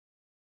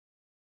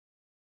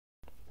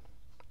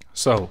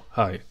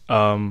Hi.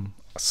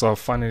 So I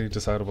finally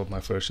decided what my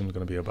first shoot is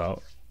going to be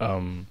about.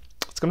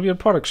 It's going to be a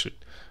product shoot.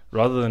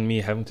 Rather than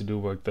me having to do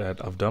work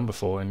that I've done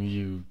before and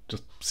you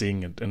just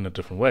seeing it in a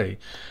different way,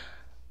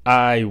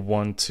 I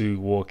want to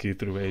walk you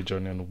through a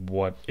journey on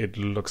what it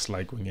looks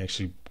like when you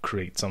actually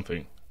create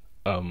something.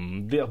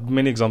 There are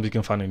many examples you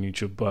can find on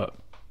YouTube, but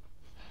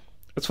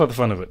it's for the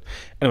fun of it.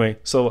 Anyway,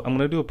 so I'm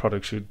gonna do a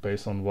product shoot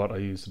based on what I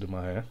use to do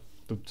my hair,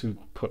 to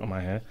put on my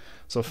hair.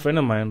 So a friend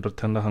of mine,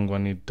 Rotenda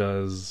Hangwani,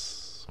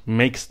 does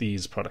makes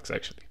these products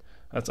actually.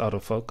 That's out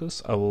of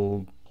focus. I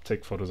will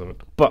take photos of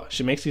it. But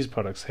she makes these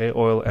products, hair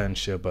oil and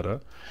shea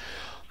butter.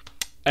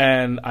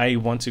 And I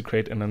want to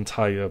create an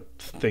entire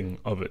thing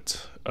of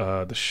it.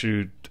 The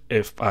shoot,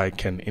 if I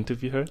can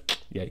interview her,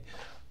 yay.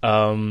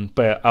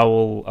 But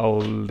I'll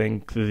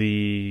link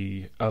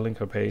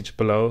her page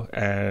below,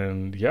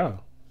 and yeah,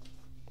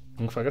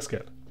 ngifaka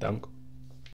scared. Dank.